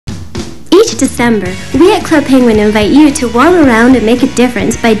Each December, we at Club Penguin invite you to walk around and make a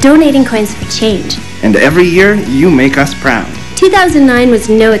difference by donating coins for change. And every year, you make us proud. 2009 was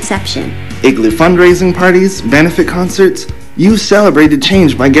no exception. Igloo fundraising parties, benefit concerts, you celebrated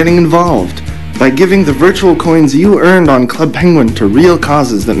change by getting involved, by giving the virtual coins you earned on Club Penguin to real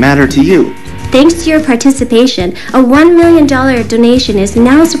causes that matter to you. Thanks to your participation, a $1 million donation is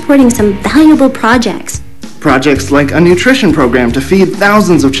now supporting some valuable projects. Projects like a nutrition program to feed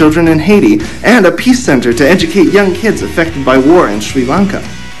thousands of children in Haiti and a peace center to educate young kids affected by war in Sri Lanka.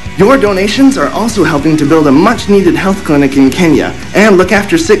 Your donations are also helping to build a much-needed health clinic in Kenya and look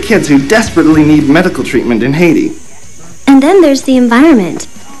after sick kids who desperately need medical treatment in Haiti. And then there's the environment.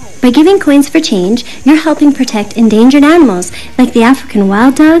 By giving coins for change, you're helping protect endangered animals like the African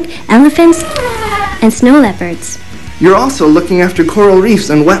wild dog, elephants, and snow leopards. You're also looking after coral reefs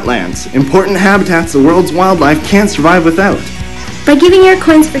and wetlands, important habitats the world's wildlife can't survive without. By giving your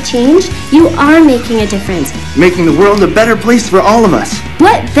coins for change, you are making a difference. Making the world a better place for all of us.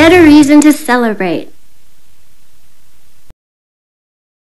 What better reason to celebrate?